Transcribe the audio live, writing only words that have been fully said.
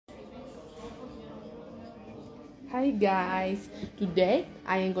Hi guys, today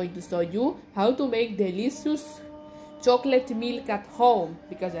I am going to show you how to make delicious chocolate milk at home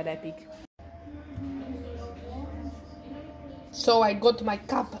because I'm epic. So I got my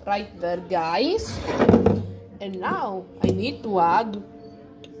cup right there guys, and now I need to add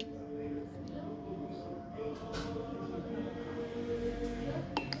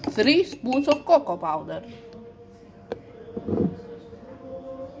 3 spoons of cocoa powder.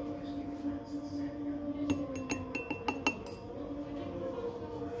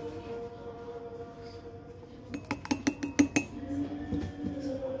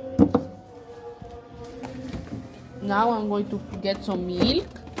 Now I'm going to get some milk.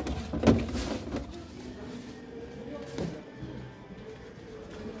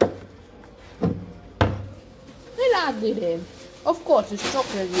 And add it in. Of course it's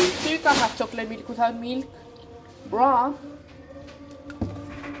chocolate milk, so you can have chocolate milk without milk. Bruh.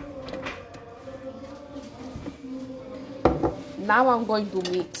 Now I'm going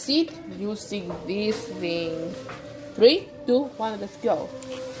to mix it using this thing. 3, 2, 1, let's go.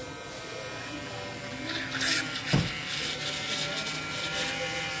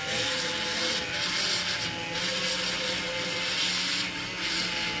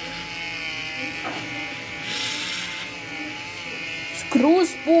 Screw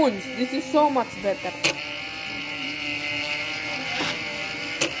spoons, this is so much better.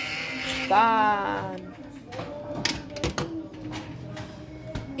 Done.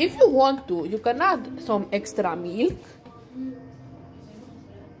 If you want to, you can add some extra milk.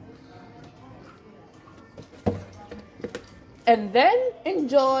 And then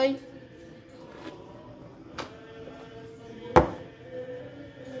enjoy.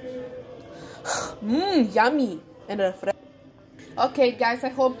 Yummy and refreshing. Okay guys, I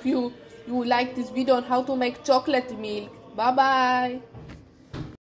hope you like this video on how to make chocolate milk. Bye bye.